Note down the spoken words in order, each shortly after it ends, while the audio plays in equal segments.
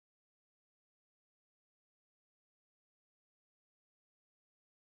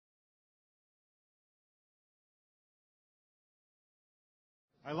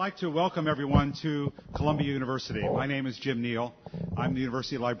I'd like to welcome everyone to Columbia University. My name is Jim Neal. I'm the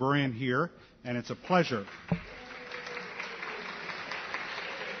university librarian here, and it's a pleasure.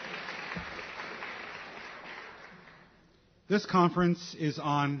 This conference is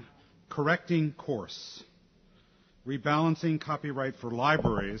on correcting course, rebalancing copyright for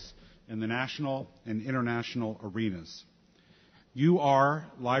libraries in the national and international arenas. You are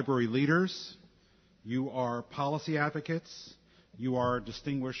library leaders, you are policy advocates, you are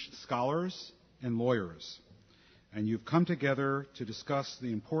distinguished scholars and lawyers, and you've come together to discuss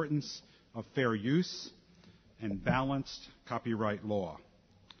the importance of fair use and balanced copyright law.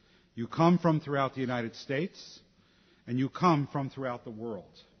 You come from throughout the United States, and you come from throughout the world,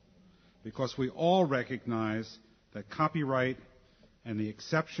 because we all recognize that copyright and the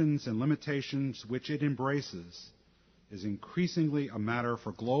exceptions and limitations which it embraces is increasingly a matter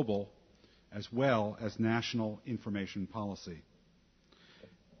for global as well as national information policy.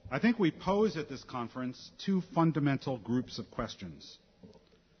 I think we pose at this conference two fundamental groups of questions.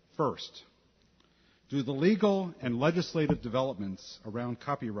 First, do the legal and legislative developments around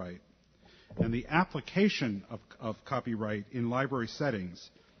copyright and the application of copyright in library settings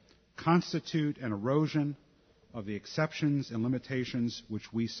constitute an erosion of the exceptions and limitations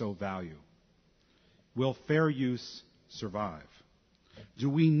which we so value? Will fair use survive? Do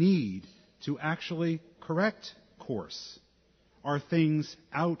we need to actually correct course? Are things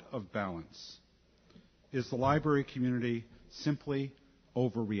out of balance? Is the library community simply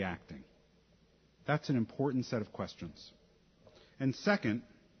overreacting? That's an important set of questions. And second,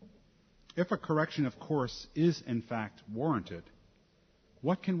 if a correction of course is in fact warranted,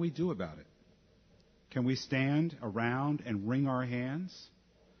 what can we do about it? Can we stand around and wring our hands?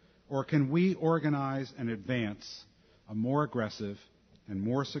 Or can we organize and advance a more aggressive and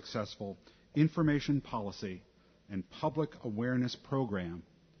more successful information policy and public awareness program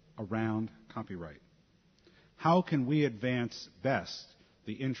around copyright? How can we advance best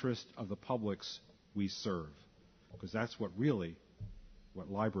the interest of the publics we serve? Because that's what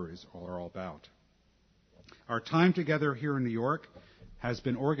libraries are all about. Our time together here in New York has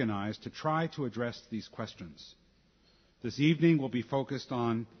been organized to try to address these questions. This evening will be focused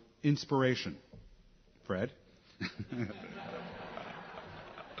on inspiration. Fred?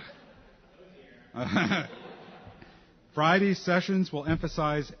 Friday's sessions will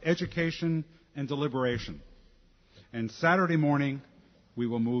emphasize education and deliberation. And Saturday morning, we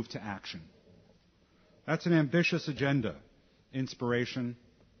will move to action. That's an ambitious agenda: inspiration,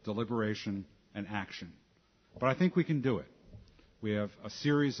 deliberation, and action. But I think we can do it. We have a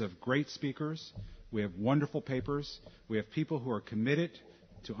series of great speakers. We have wonderful papers. We have people who are committed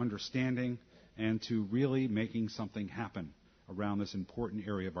to understanding and to really making something happen around this important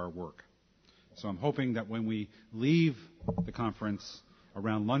area of our work. So I'm hoping that when we leave the conference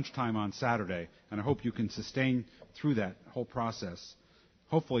around lunchtime on Saturday, and I hope you can sustain through that whole process,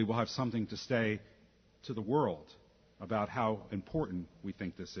 hopefully we'll have something to say to the world about how important we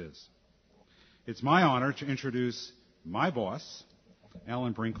think this is. It's my honor to introduce my boss,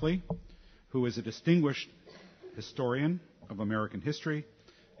 Alan Brinkley, who is a distinguished historian of American history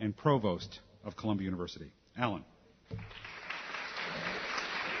and provost of Columbia University. Alan.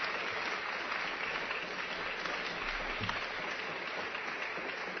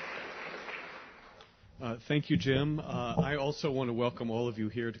 Thank you, Jim. I also want to welcome all of you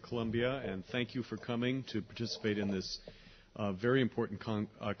here to Columbia, and thank you for coming to participate in this very important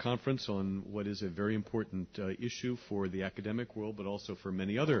conference on what is a very important issue for the academic world, but also for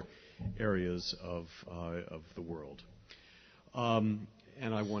many other areas of the world. And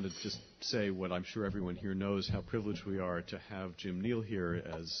I want to just say what I'm sure everyone here knows, how privileged we are to have Jim Neal here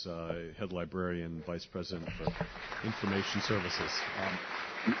as head librarian, vice president for information services.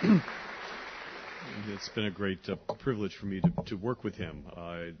 It's been a great privilege for me to work with him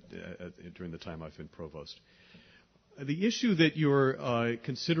during the time I've been provost. The issue that you're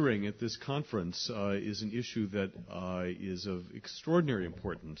considering at this conference is an issue that is of extraordinary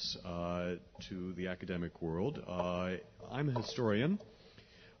importance to the academic world. I'm a historian.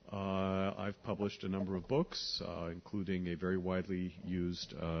 I've published a number of books, including a very widely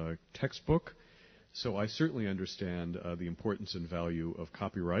used textbook. So I certainly understand the importance and value of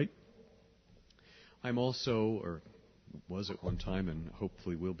copyright. I'm also, or was at one time and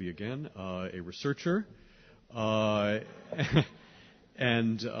hopefully will be again, a researcher, and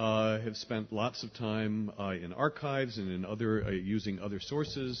have spent lots of time in archives and in other using other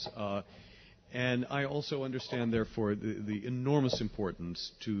sources. And I also understand, therefore, the enormous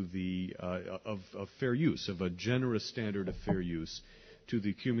importance to of fair use, of a generous standard of fair use to the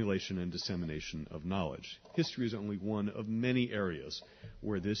accumulation and dissemination of knowledge. History is only one of many areas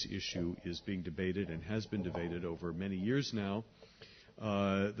where this issue is being debated and has been debated over many years now.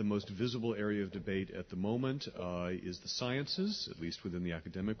 The most visible area of debate at the moment is the sciences, at least within the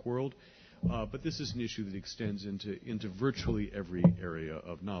academic world. But this is an issue that extends into virtually every area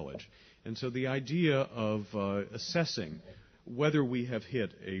of knowledge. And so the idea of assessing whether we have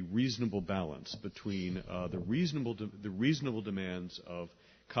hit a reasonable balance between the reasonable demands of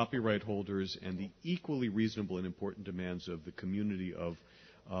copyright holders and the equally reasonable and important demands of the community of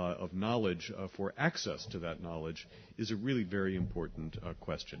knowledge for access to that knowledge is a really very important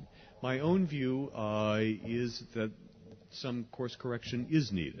question. My own view is that some course correction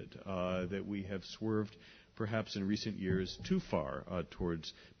is needed, that we have swerved perhaps in recent years too far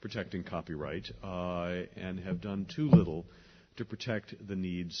towards protecting copyright and have done too little to protect the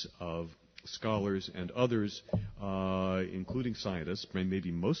needs of scholars and others, including scientists,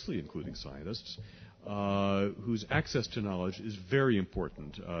 maybe mostly including scientists, whose access to knowledge is very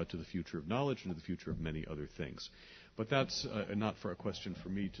important to the future of knowledge and to the future of many other things. But that's not for a question for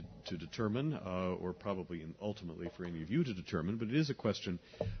me to determine, or probably ultimately for any of you to determine, but it is a question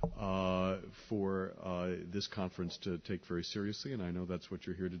for this conference to take very seriously, and I know that's what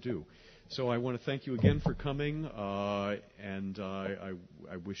you're here to do. So I want to thank you again for coming, and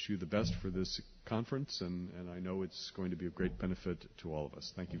I wish you the best for this conference, and I know it's going to be of great benefit to all of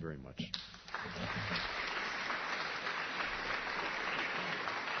us. Thank you very much.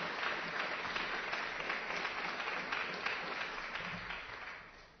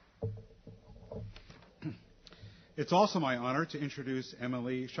 It's also my honor to introduce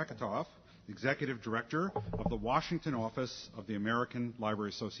Emily Sheketoff, Executive Director of the Washington office of the American Library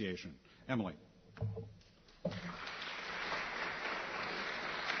Association. Emily.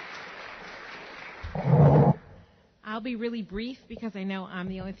 I'll be really brief because I know I'm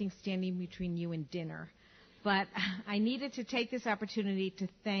the only thing standing between you and dinner. But I needed to take this opportunity to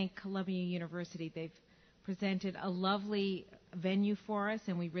thank Columbia University. They've presented a lovely venue for us,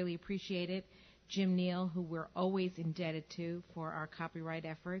 and we really appreciate it. Jim Neal, who we're always indebted to for our copyright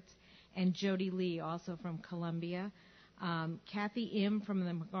efforts, and Jody Lee, also from Columbia. Kathy Im from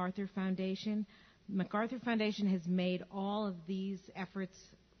the MacArthur Foundation. MacArthur Foundation has made all of these efforts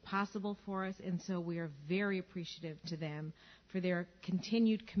possible for us, and so we are very appreciative to them for their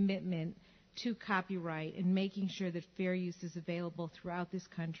continued commitment to copyright and making sure that fair use is available throughout this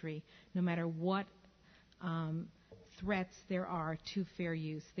country, no matter what threats there are to fair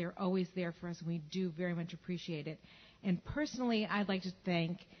use. They're always there for us, and we do very much appreciate it. And personally, I'd like to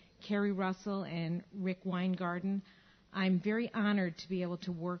thank Carrie Russell and Rick Weingarten. I'm very honored to be able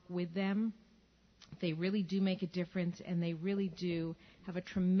to work with them. They really do make a difference, and they really do have a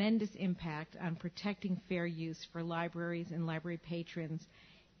tremendous impact on protecting fair use for libraries and library patrons.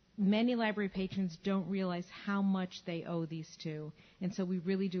 Many library patrons don't realize how much they owe these two, and so we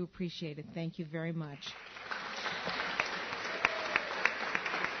really do appreciate it. Thank you very much.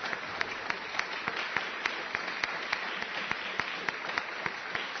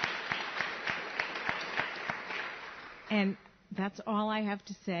 And that's all I have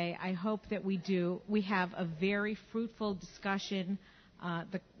to say. I hope that we have a very fruitful discussion.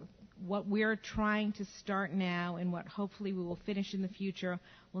 What we're trying to start now and what hopefully we will finish in the future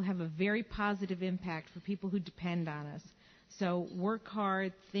will have a very positive impact for people who depend on us. So work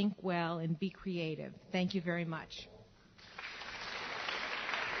hard, think well, and be creative. Thank you very much.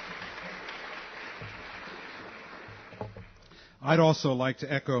 I'd also like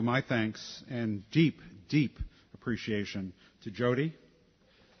to echo my thanks and deep, deep appreciation to Jody,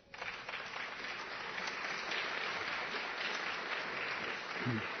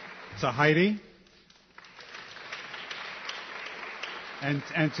 to Heidi, and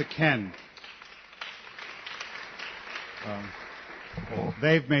to Ken.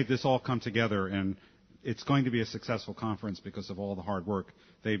 They've made this all come together, and it's going to be a successful conference because of all the hard work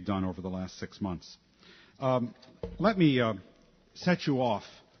they've done over the last 6 months. Let me set you off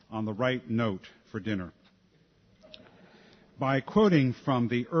on the right note for dinner by quoting from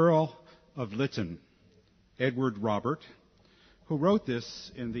the Earl of Lytton, Edward Robert, who wrote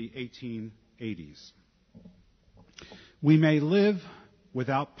this in the 1880s. We may live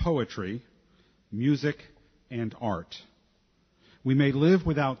without poetry, music, and art. We may live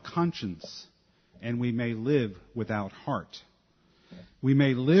without conscience, and we may live without heart. We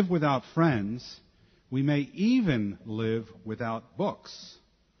may live without friends. We may even live without books.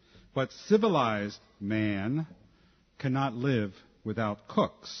 But civilized man cannot live without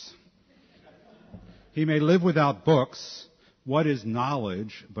cooks. He may live without books. What is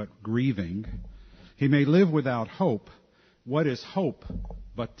knowledge but grieving? He may live without hope, What is hope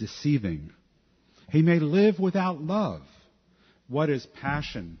but deceiving? He may live without love. What is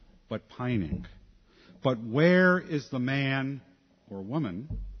passion but pining? But where is the man or woman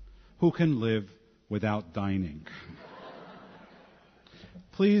who can live without dining?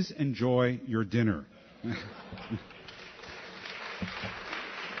 Please enjoy your dinner.